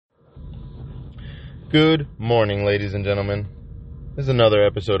Good morning, ladies and gentlemen. This is another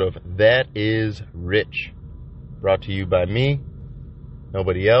episode of That Is Rich, brought to you by me,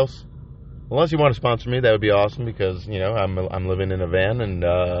 nobody else. Unless you want to sponsor me, that would be awesome because I'm living in a van and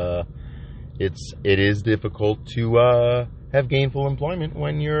it is difficult to have gainful employment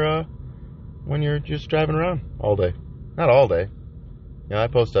when you're just driving around all day. Not all day. I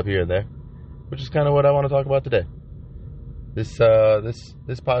post up here and there, which is kind of what I want to talk about today. This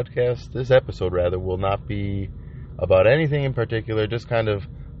podcast, this episode rather, will not be about anything in particular, just kind of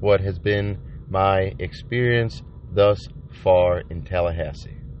what has been my experience thus far in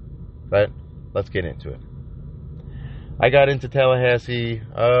Tallahassee. But let's get into it. I got into Tallahassee,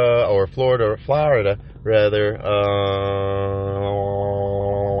 or Florida rather,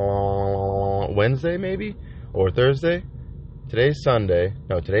 Wednesday maybe, or Thursday. Today's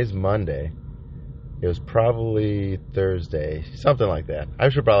Monday. It was probably Thursday, something like that. I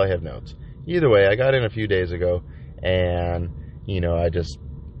should probably have notes. Either way, I got in a few days ago, and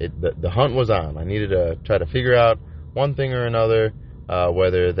the hunt was on. I needed to try to figure out one thing or another,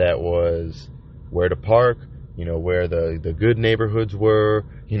 whether that was where to park, where the good neighborhoods were,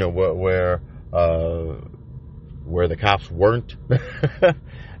 where the cops weren't.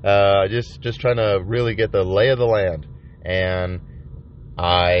 Just trying to really get the lay of the land, and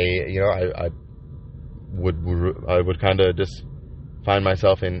I would kind of just find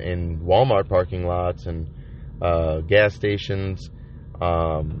myself in Walmart parking lots and gas stations,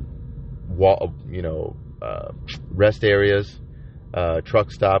 rest areas,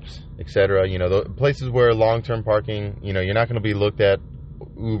 truck stops, etc. The places where long-term parking, you're not going to be looked at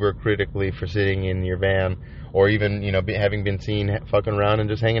uber critically for sitting in your van, or even having been seen fucking around and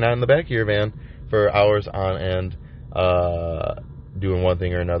just hanging out in the back of your van for hours on end, doing one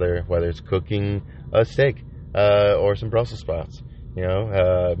thing or another, whether it's cooking a steak or some Brussels sprouts,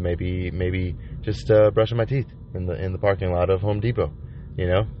 maybe just brushing my teeth in the parking lot of Home Depot.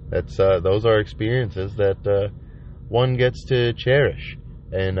 That's those are experiences that one gets to cherish,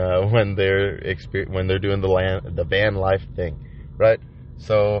 and when they're doing the van life thing, right?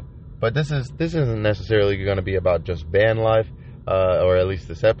 So, but this isn't necessarily going to be about just van life, or at least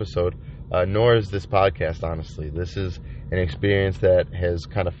this episode, nor is this podcast. Honestly, this is an experience that has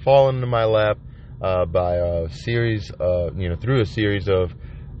kind of fallen into my lap by a series, through a series of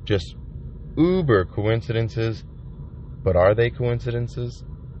just uber coincidences. But are they coincidences?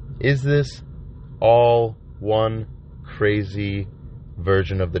 Is this all one crazy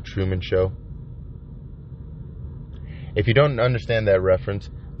version of The Truman Show? If you don't understand that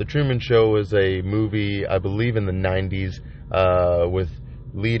reference, The Truman Show was a movie, I believe, in the 90s, with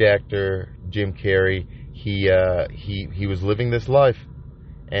lead actor Jim Carrey. He was living this life,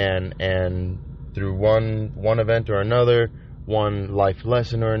 and through one event or another, one life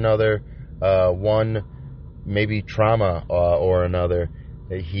lesson or another, one maybe trauma or another,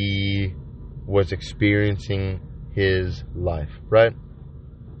 he was experiencing his life, right?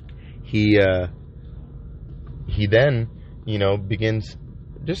 He then begins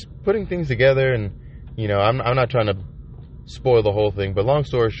just putting things together, and I'm not trying to spoil the whole thing, but long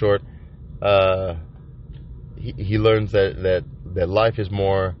story short, he learns that life is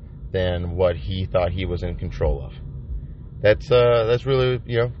more than what he thought he was in control of. That's really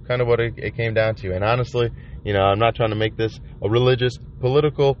kind of what it came down to. And honestly, I'm not trying to make this a religious,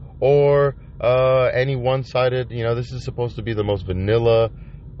 political, or any one-sided. This is supposed to be the most vanilla,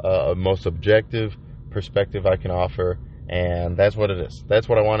 most objective perspective I can offer, and that's what it is. That's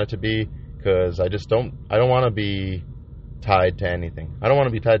what I want it to be, because I don't want to be tied to anything. I don't want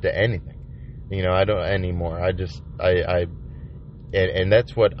to be tied to anything. I don't anymore. And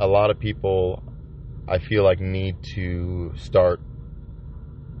that's what a lot of people, I feel like, need to start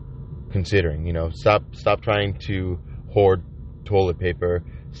considering. Stop trying to hoard toilet paper.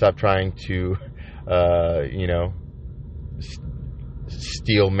 Stop trying to,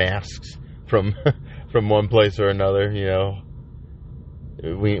 steal masks from one place or another.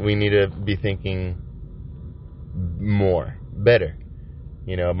 We need to be thinking more, better.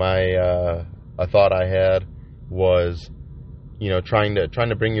 A thought I had was, trying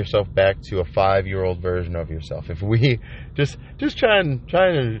to bring yourself back to a 5-year-old version of yourself. If we just try and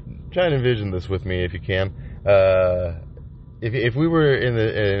envision this with me, if you can. If we were in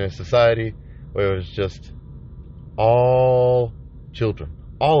a society where it was just all children,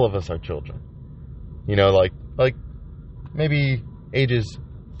 all of us are children. Like maybe ages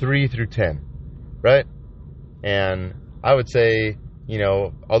 3 through 10, right? And I would say,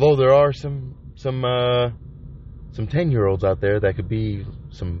 although there are some 10-year-olds out there that could be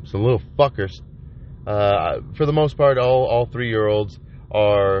some little fuckers, for the most part, all 3-year-olds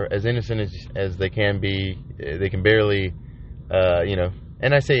are as innocent as they can be. They can barely,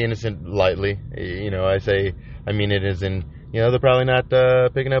 and I say innocent lightly. I mean it as in, they're probably not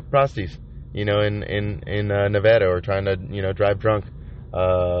picking up prosties, in Nevada, or trying to, drive drunk,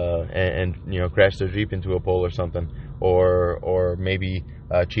 and crash their Jeep into a pole or something, or maybe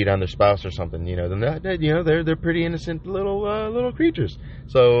cheat on their spouse or something. They're pretty innocent little creatures.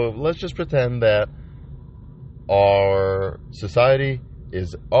 So let's just pretend that our society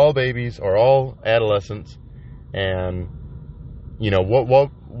is all babies or all adolescents, and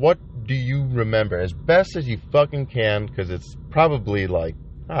what do you remember as best as you fucking can, because it's probably like,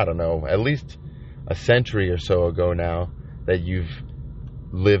 I don't know, at least a century or so ago now that you've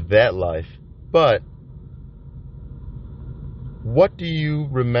lived that life. But what do you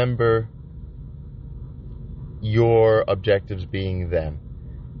remember your objectives being then?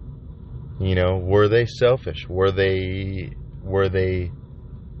 Were they selfish? Were they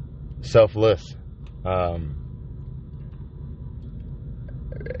selfless?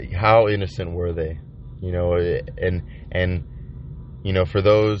 How innocent were they? For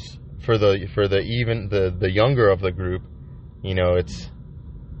the younger of the group,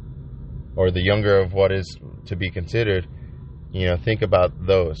 or the younger of what is to be considered, think about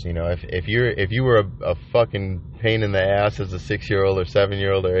those. If you were a fucking pain in the ass as a 6-year-old or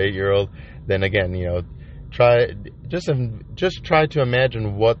 7-year-old or 8-year-old, then again, try to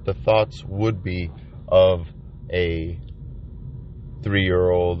imagine what the thoughts would be of a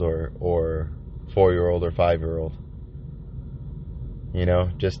 3-year-old or 4-year-old or 5-year-old.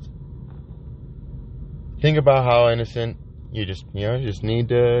 Just think about how innocent you just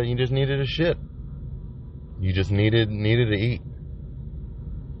needed a shit. You just needed to eat.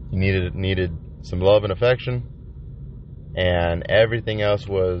 You needed some love and affection, and everything else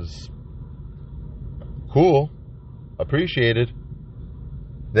was cool, appreciated,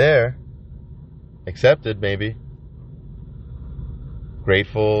 there, accepted, maybe,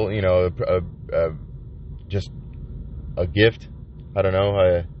 grateful. Just a gift. I don't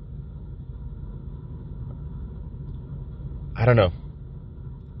know. I don't know.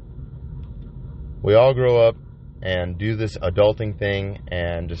 We all grow up and do this adulting thing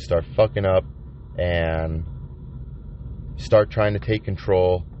and just start fucking up and start trying to take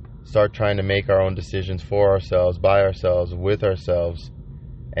control, start trying to make our own decisions for ourselves, by ourselves, with ourselves,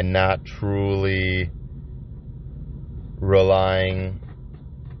 and not truly relying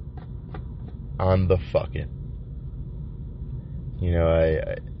on the fuck it.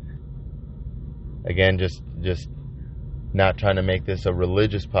 Again, just not trying to make this a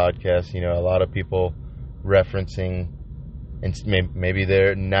religious podcast. A lot of people referencing, and maybe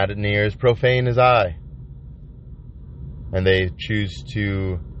they're not near as profane as I, and they choose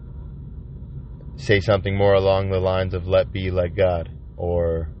to say something more along the lines of "let be like God"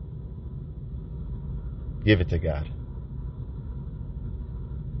 or "give it to God."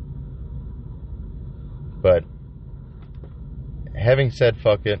 But having said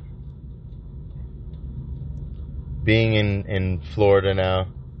fuck it, being in Florida now,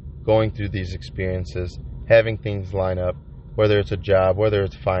 going through these experiences, having things line up, whether it's a job, whether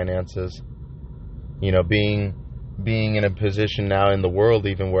it's finances, being in a position now in the world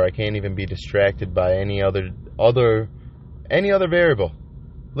even where I can't even be distracted by any other variable.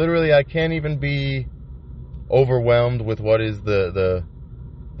 Literally, I can't even be overwhelmed with what is the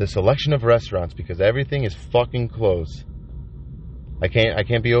selection of restaurants, because everything is fucking closed. I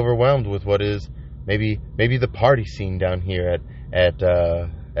can't be overwhelmed with what is maybe the party scene down here at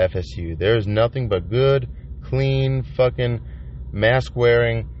FSU. There's nothing but good, clean, fucking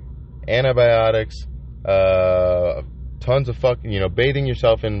mask-wearing, antibiotics, tons of fucking, bathing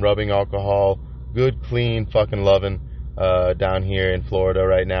yourself in rubbing alcohol, good, clean, fucking loving, down here in Florida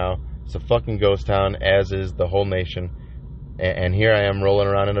right now. It's a fucking ghost town, as is the whole nation. And here I am rolling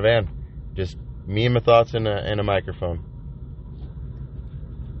around in a van. Just me and my thoughts in a microphone.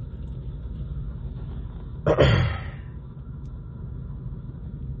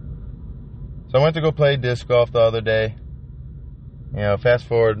 So I went to go play disc golf the other day. Fast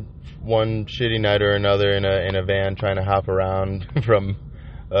forward one shitty night or another in a van, trying to hop around from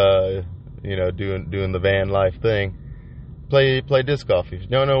doing the van life thing. Play disc golf. If you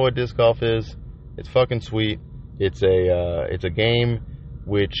don't know what disc golf is, it's fucking sweet. It's a game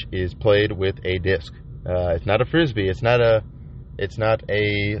which is played with a disc. It's not a frisbee. It's not a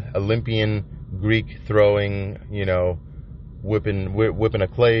Olympian Greek throwing, whipping a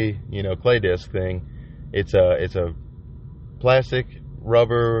clay disc thing. It's a plastic,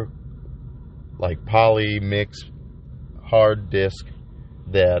 rubber, like poly mix hard disc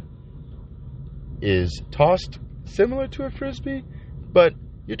that is tossed similar to a frisbee, but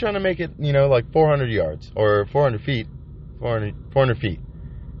you're trying to make it, like 400 yards or 400 feet, 400 feet,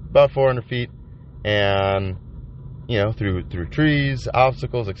 about 400 feet, and, through trees,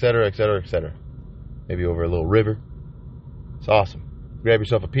 obstacles, etc., etc., etc. Maybe over a little river. It's awesome. Grab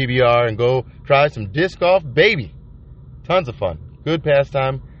yourself a PBR and go try some disc golf, baby. Tons of fun. Good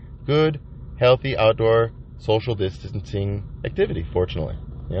pastime. Good, healthy, outdoor, social distancing activity, fortunately.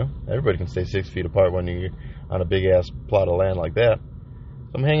 Everybody can stay 6 feet apart when you're on a big-ass plot of land like that.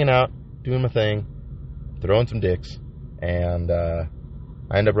 So I'm hanging out, doing my thing, throwing some dicks, and I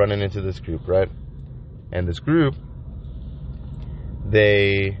end up running into this group, right? And this group,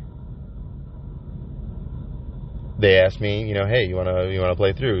 they asked me, hey, you wanna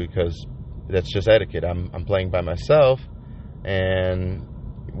play through, because that's just etiquette. I'm playing by myself, and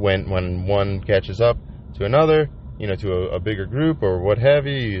when one catches up to another, to a bigger group or what have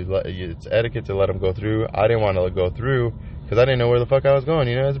you, it's etiquette to let them go through. I didn't want to go through because I didn't know where the fuck I was going.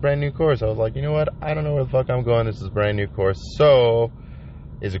 It's a brand new course. I was like, you know what? I don't know where the fuck I'm going. This is a brand new course. So,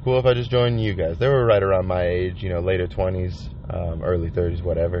 is it cool if I just join you guys? They were right around my age, later 20s, early 30s,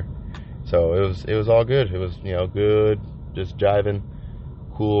 whatever. So it was all good. It was, good, just jiving,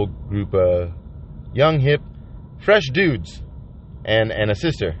 cool group of young, hip, fresh dudes and a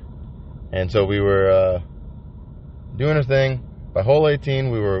sister. And so we were doing a thing. By hole 18,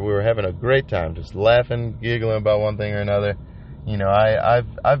 we were having a great time, just laughing, giggling about one thing or another.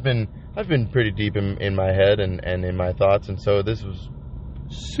 I've been pretty deep in my head and in my thoughts, and so this was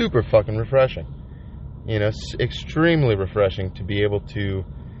super fucking refreshing. Extremely refreshing to be able to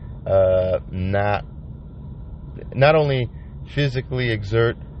not only physically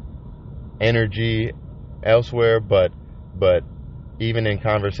exert energy elsewhere, but even in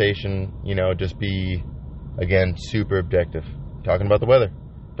conversation, just be, again, super objective. Talking about the weather.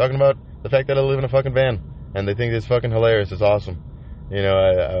 Talking about the fact that I live in a fucking van. And they think it's fucking hilarious. It's awesome.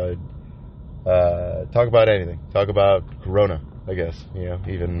 Talk about anything. Talk about Corona, I guess.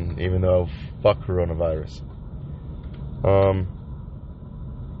 Even though, fuck coronavirus.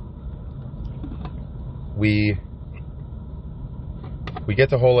 We get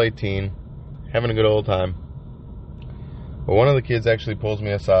to hole 18. Having a good old time. But one of the kids actually pulls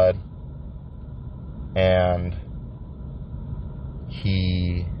me aside. And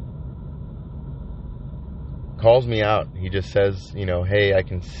he calls me out. He just says, hey, I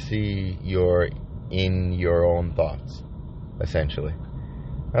can see you're in your own thoughts, essentially.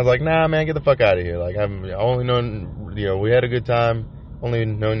 I was like, nah, man, get the fuck out of here. Like, I've only known, we had a good time. Only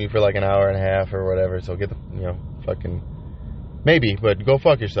known you for like an hour and a half or whatever. So get the, fucking, maybe, but go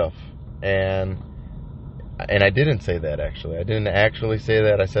fuck yourself. And I didn't say that, actually. I didn't actually say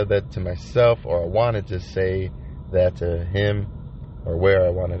that. I said that to myself, or I wanted to say that to him, or where I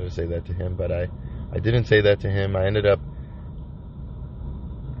wanted to say that to him, but I didn't say that to him. I ended up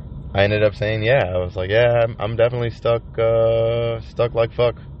saying, yeah. I was like, yeah, I'm definitely stuck like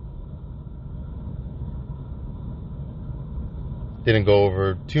fuck. Didn't go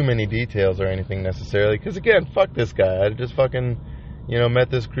over too many details or anything necessarily, because again, fuck this guy. I just fucking, met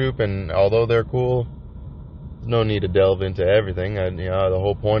this group, and although they're cool, there's no need to delve into everything. The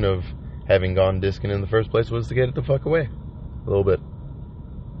whole point of having gone discing in the first place was to get it the fuck away. A little bit.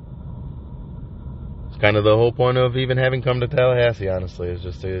 It's kind of the whole point of even having come to Tallahassee, honestly, is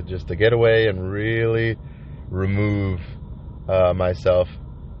just to get away and really remove myself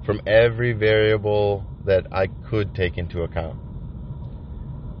from every variable that I could take into account.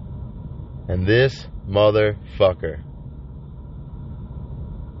 And this motherfucker.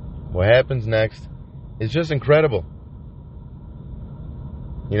 What happens next is just incredible.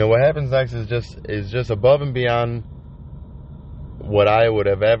 What happens next is just above and beyond what I would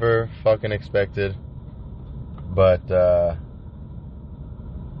have ever fucking expected. But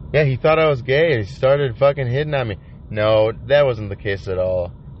yeah, he thought I was gay and he started fucking hitting on me. No, that wasn't the case at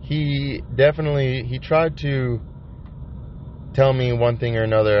all. He tried to tell me one thing or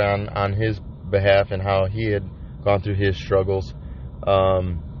another on his behalf and how he had gone through his struggles.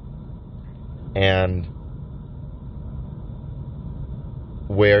 And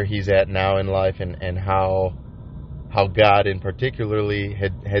where he's at now in life, and how God in particularly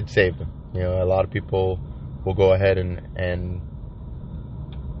had saved him. A lot of people will go ahead and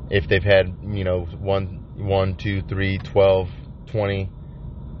if they've had 1, 2, 3, 12, 20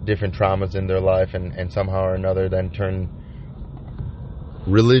 different traumas in their life, and somehow or another then turn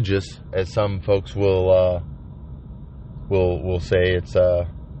religious, as some folks will say. It's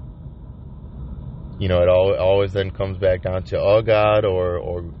it always then comes back down to God,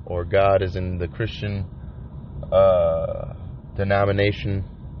 or God is in the Christian denomination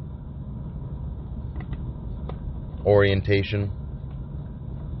orientation.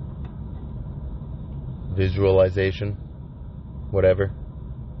 visualization, whatever,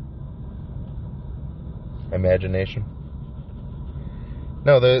 imagination.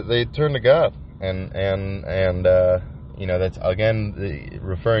 No, they turn to God, and that's again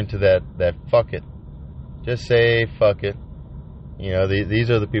referring to that fuck it. Just say fuck it. These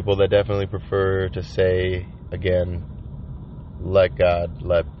are the people that definitely prefer to say again, let God,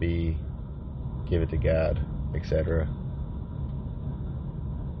 let be, give it to God, etc.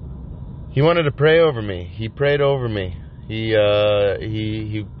 He wanted to pray over me. He prayed over me. He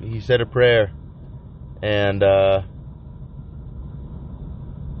said a prayer, and I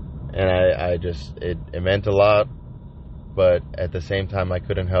just it meant a lot, but at the same time I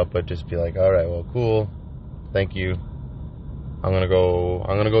couldn't help but just be like, all right, well, cool, thank you. I'm gonna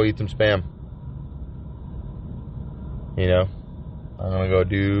go eat some Spam. I'm gonna go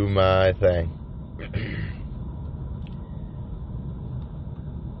do my thing.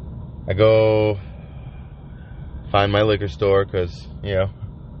 I go find my liquor store because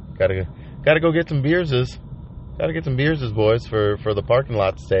gotta go get some beerses. Gotta get some beerses, boys, for the parking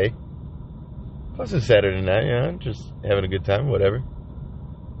lot stay. Plus it's Saturday night, just having a good time, whatever.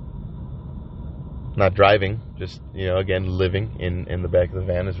 Not driving, just again living in the back of the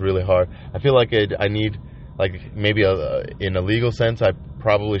van is really hard. I feel like I need, like, maybe in a legal sense I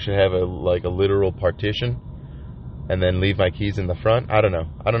probably should have a literal partition and then leave my keys in the front. I don't know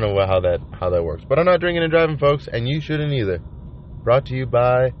how that works, but I'm not drinking and driving, folks, and you shouldn't either. Brought to you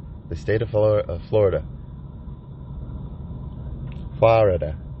by the state of Florida.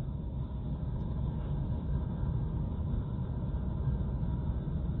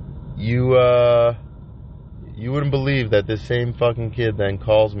 You wouldn't believe that this same fucking kid then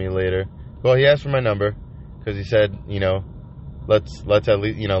calls me later. Well, he asked for my number because he said, let's at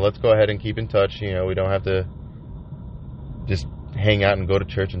least, let's go ahead and keep in touch. We don't have to just hang out and go to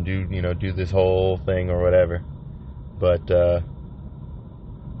church and do this whole thing or whatever. But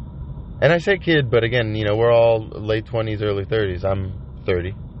and I say kid, but again, we're all late 20s, early 30s. I'm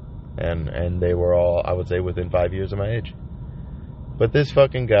 30, and they were all, I would say, within 5 years of my age. But this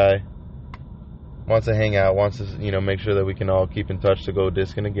fucking guy wants to hang out, wants to, make sure that we can all keep in touch to go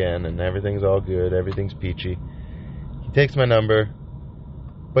discing again, and everything's all good, everything's peachy. He takes my number,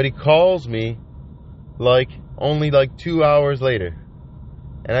 but he calls me only 2 hours later,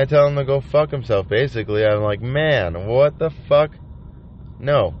 and I tell him to go fuck himself. Basically, I'm like, man, what the fuck?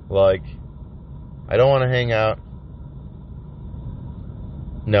 No, I don't want to hang out.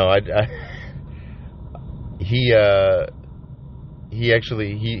 No, he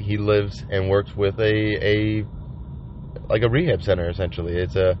actually he lives and works with a rehab center, essentially.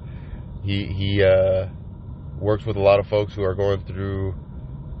 It's he works with a lot of folks who are going through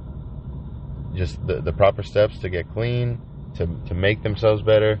just the proper steps to get clean, to make themselves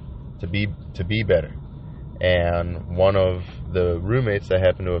better, to be better. And one of the roommates that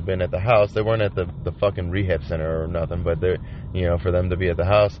happened to have been at the house, they weren't at the fucking rehab center or nothing, but they're, for them to be at the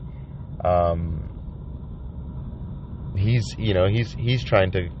house, he's trying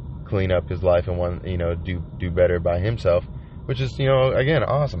to clean up his life and want, do better by himself, which is, again,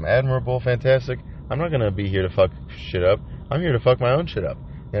 awesome, admirable, fantastic. I'm not gonna be here to fuck shit up. I'm here to fuck my own shit up.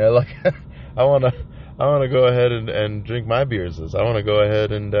 I wanna go ahead and drink my beers. I wanna go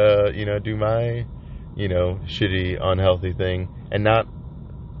ahead and do my shitty, unhealthy thing and not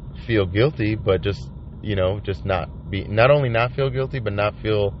feel guilty, but just not only not feel guilty, but not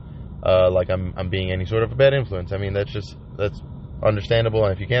feel like I'm being any sort of a bad influence. I mean, that's understandable,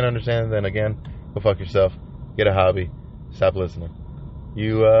 and if you can't understand, then again, go fuck yourself. Get a hobby. Stop listening.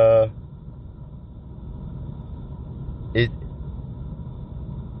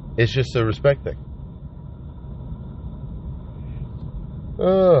 It's just a respect thing.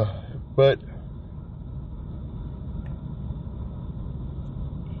 But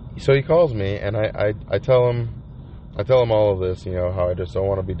so he calls me, and I tell him all of this, how I just don't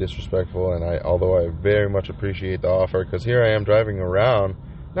want to be disrespectful, and although I very much appreciate the offer, because here I am driving around,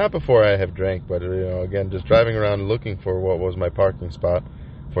 not before I have drank, but again, just driving around looking for what was my parking spot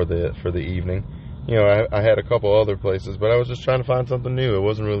for the evening. I had a couple other places, but I was just trying to find something new. It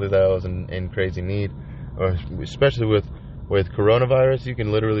wasn't really that I was in crazy need, especially with coronavirus. You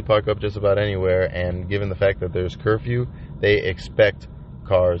can literally park up just about anywhere, and given the fact that there's curfew, they expect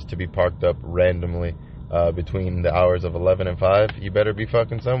cars to be parked up randomly between the hours of 11 and 5. You better be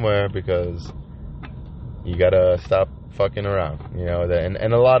fucking somewhere, because you gotta stop fucking around.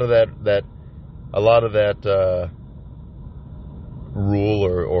 And a lot of that rule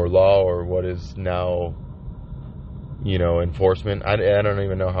or law, or what is now enforcement. I don't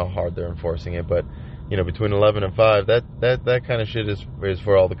even know how hard they're enforcing it, but between 11 and 5, that kind of shit is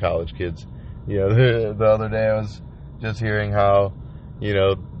for all the college kids The other day I was just hearing how,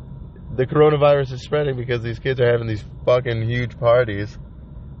 the coronavirus is spreading because these kids are having these fucking huge parties.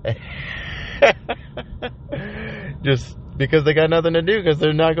 Just because they got nothing to do because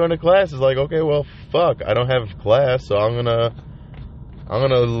they're not going to class. It's like, okay, well, fuck, I don't have class, so I'm gonna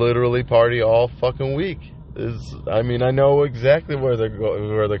literally party all fucking week. I know exactly where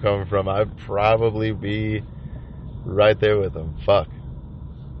they're coming from. I'd probably be right there with them. Fuck.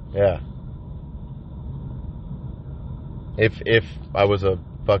 Yeah. If I was a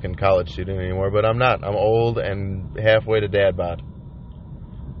fucking college student anymore, but I'm not. I'm old and halfway to dad bod.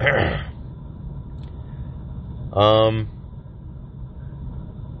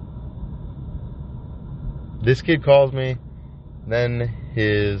 This kid calls me, then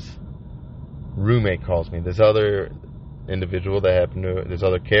his roommate calls me. This other individual this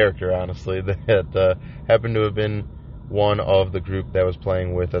other character, honestly, that happened to have been one of the group that was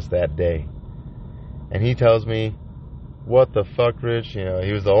playing with us that day. And he tells me, what the fuck, Rich?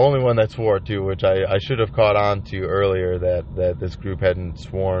 He was the only one that swore too, which I should have caught on to earlier, that this group hadn't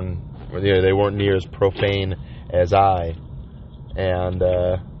sworn, they weren't near as profane as I. And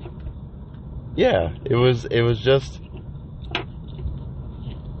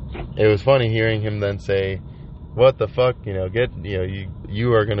it was funny hearing him then say, what the fuck, you'd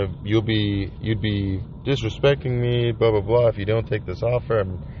be disrespecting me, blah blah blah, if you don't take this offer.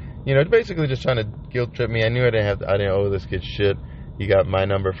 And basically just trying to guilt trip me. I knew I didn't owe this kid shit. He got my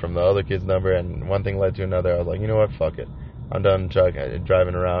number from the other kid's number, and one thing led to another. I was like, you know what, fuck it, I'm done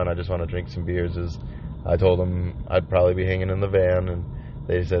driving around. I just want to drink some beers. I told them I'd probably be hanging in the van, and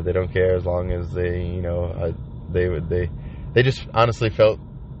they said they don't care as long as they just honestly felt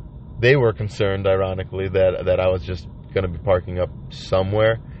they were concerned, ironically, that I was just going to be parking up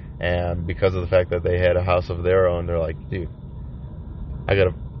somewhere. And because of the fact that they had a house of their own, they're like, dude, I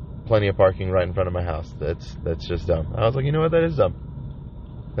got plenty of parking right in front of my house. That's just dumb. I was like, you know what, that is dumb.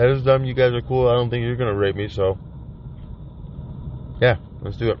 That is dumb. You guys are cool. I don't think you're going to rape me, so yeah,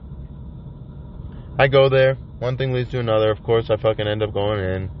 let's do it. I go there. One thing leads to another. Of course, I fucking end up going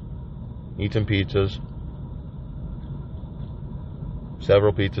in, eat some pizzas.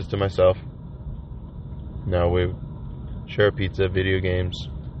 Several pizzas to myself. No, we share pizza, video games,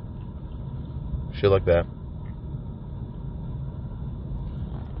 shit like that.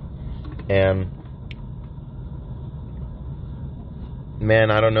 And man,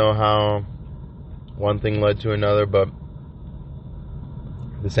 I don't know how one thing led to another, but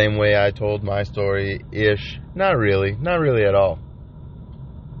the same way I told my story-ish, not really at all.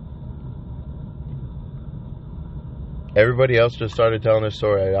 Everybody else just started telling their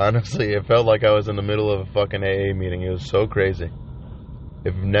story. Honestly, it felt like I was in the middle of a fucking AA meeting. It was so crazy.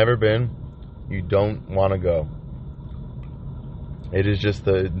 If you've never been, you don't want to go. It is just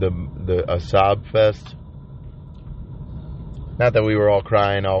a sob fest. Not that we were all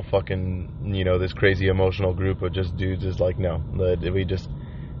crying, all fucking, this crazy emotional group of just dudes. Is like, no. We just,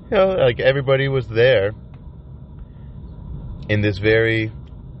 like everybody was there in this very,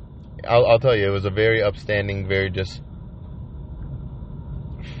 I'll tell you, it was a very upstanding, very just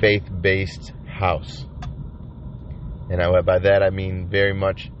faith-based house. And by that I mean very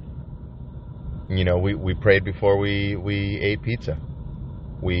much, we prayed before we ate pizza.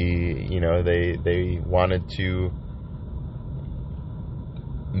 They wanted to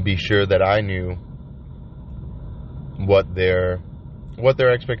be sure that I knew what their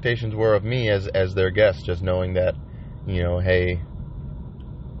expectations were of me as their guest, just knowing that, hey,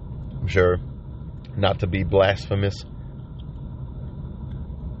 I'm sure not to be blasphemous.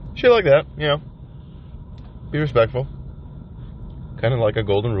 Shit like that, be respectful. Kind of like a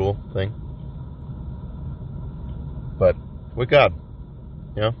golden rule thing. But with God,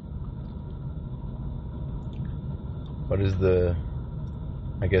 what is the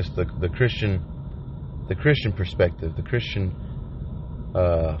Christian perspective, the Christian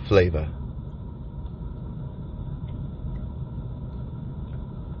flavor.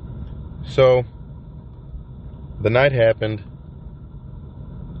 So the night happened,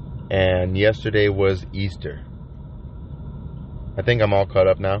 and yesterday was Easter. I think I'm all caught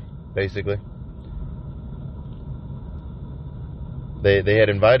up now, basically. They had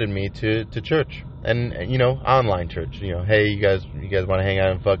invited me to church, and online church. Hey, you guys want to hang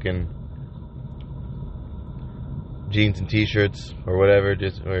out in fucking jeans and t-shirts or whatever,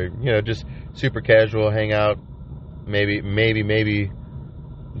 just super casual, hang out, maybe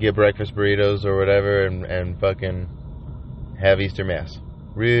get breakfast burritos or whatever, and fucking have Easter Mass.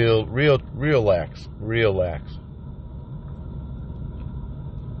 Real lax.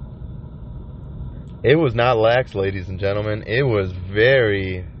 It was not lax, ladies and gentlemen. It was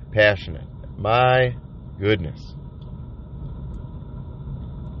very passionate. my goodness.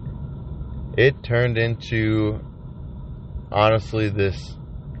 It turned into, honestly, this.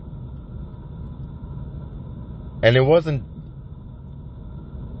 And it wasn't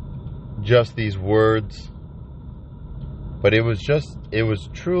just these words, but it was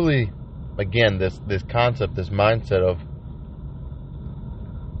truly, again, this concept, this mindset of,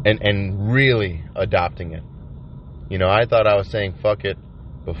 and really adopting it. You know, I thought I was saying fuck it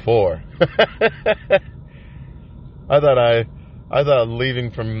before. I thought leaving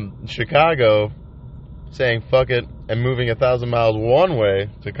from Chicago, saying fuck it and moving 1,000 miles one way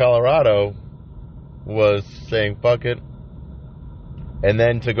to Colorado was saying fuck it, and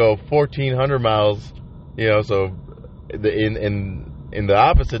then to go 1,400 miles, you know, so in the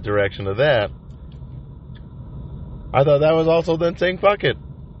opposite direction of that, I thought that was also then saying fuck it.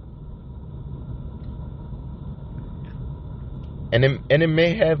 And it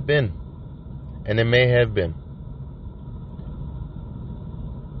may have been.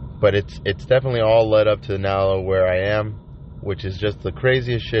 But it's definitely all led up to now where I am, which is just the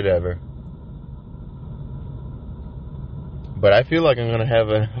craziest shit ever. But I feel like I'm gonna have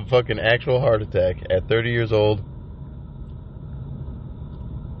a fucking actual heart attack at 30 years old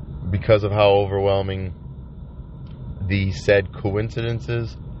because of how overwhelming these said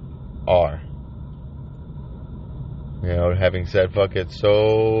coincidences are. You know, having said fuck it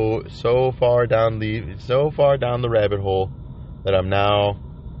so far down the rabbit hole that I'm now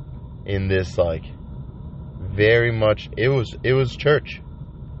in this, like, very much, it was church.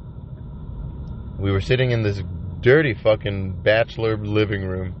 We were sitting in this dirty fucking bachelor living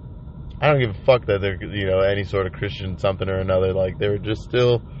room. I don't give a fuck that they're, you know, any sort of Christian something or another. Like, they were just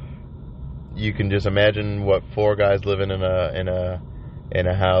still, you can just imagine what four guys living in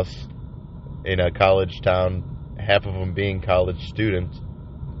a house in a college town, half of them being college students,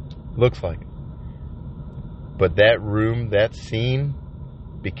 looks like. But that room, that scene,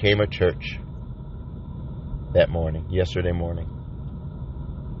 became a church yesterday morning.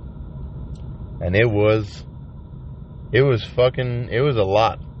 And it was a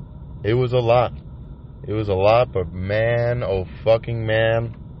lot. It was a lot, but man, oh fucking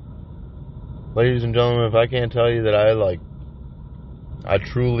man. Ladies and gentlemen, if I can't tell you that I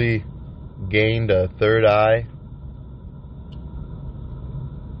truly gained a third eye,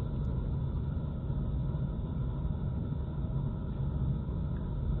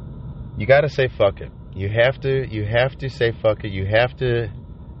 you gotta say fuck it. You have to say fuck it. You have to.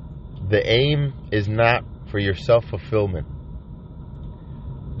 The aim is not for your self-fulfillment.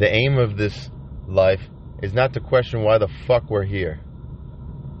 The aim of this life is not to question why the fuck we're here.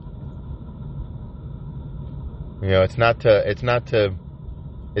 You know, it's not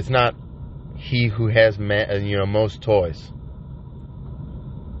he who has most toys.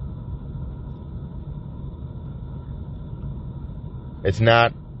 It's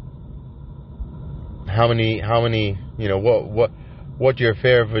not how many you know, what your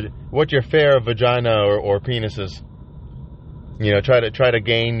fair of vagina or penises. You know, try to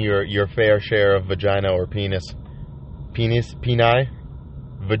gain your fair share of vagina or peni,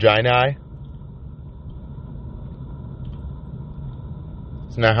 vaginae.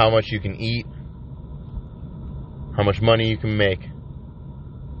 It's not how much you can eat, how much money you can make.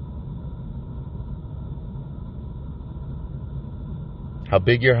 How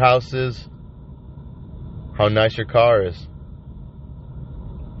big your house is, how nice your car is.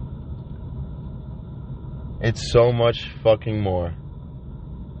 It's so much fucking more.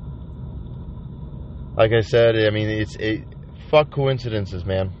 Like I said, I mean, fuck coincidences,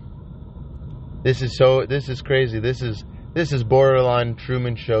 man. This is crazy. This is borderline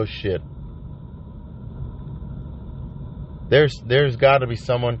Truman Show shit. There's got to be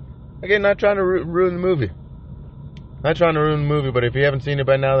someone. Again, not trying to ruin the movie. Not trying to ruin the movie, but if you haven't seen it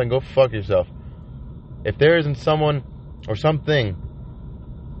by now, then go fuck yourself. If there isn't someone or something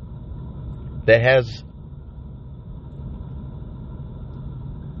that has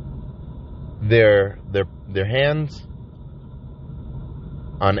their hands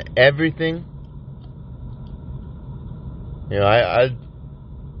on everything, you know, I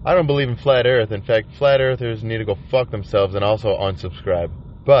don't believe in flat earth. In fact, flat earthers need to go fuck themselves and also unsubscribe.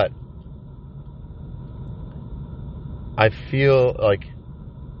 But I feel like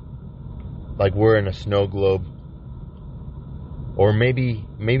we're in a snow globe, or maybe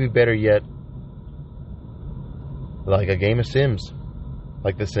better yet, like a game of Sims,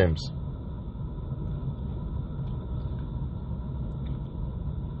 like The Sims.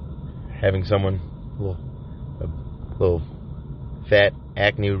 Having someone, a little fat,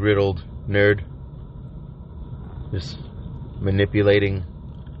 acne-riddled nerd, just manipulating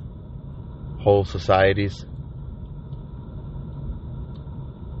whole societies,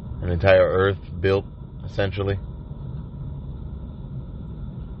 an entire earth built, essentially.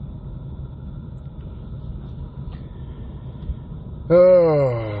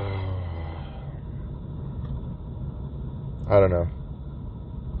 I don't know.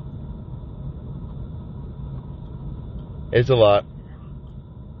 It's a lot.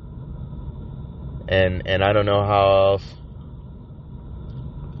 And I don't know how else.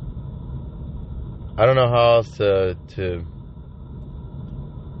 I don't know how else to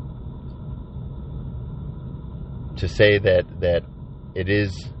say that it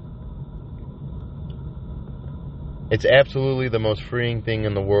is. It's absolutely the most freeing thing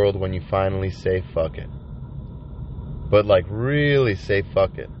in the world when you finally say fuck it. But like really say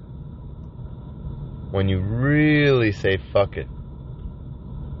fuck it. When you really say fuck it.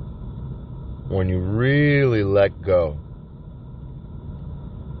 When you really let go.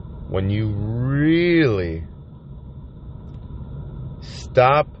 When you really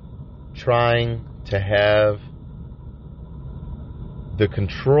stop trying to have the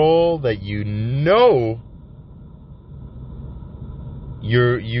control that you know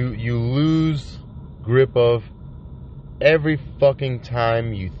you lose grip of every fucking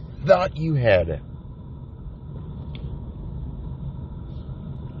time you thought you had it.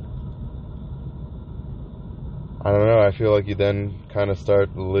 I don't know, I feel like you then kind of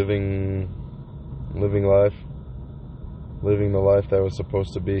start living life. Living the life that was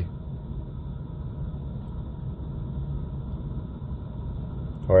supposed to be.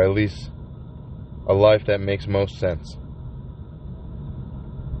 Or at least a life that makes most sense.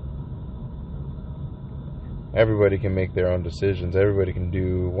 Everybody can make their own decisions. Everybody can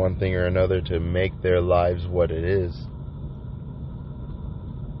do one thing or another to make their lives what it is.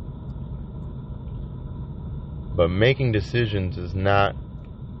 But making decisions is not...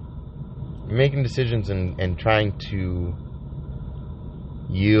 Making decisions and trying to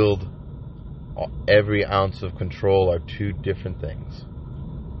yield every ounce of control are two different things.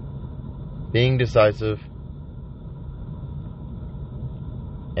 Being decisive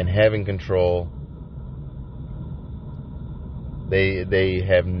and having control, they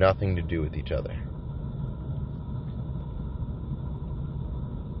have nothing to do with each other.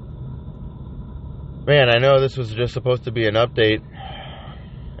 Man, I know this was just supposed to be an update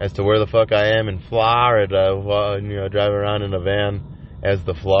as to where the fuck I am in Florida, while, driving around in a van as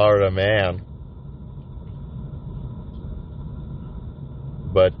the Florida man.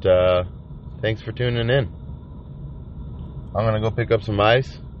 But thanks for tuning in. I'm gonna go pick up some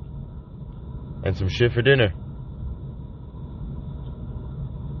ice and some shit for dinner.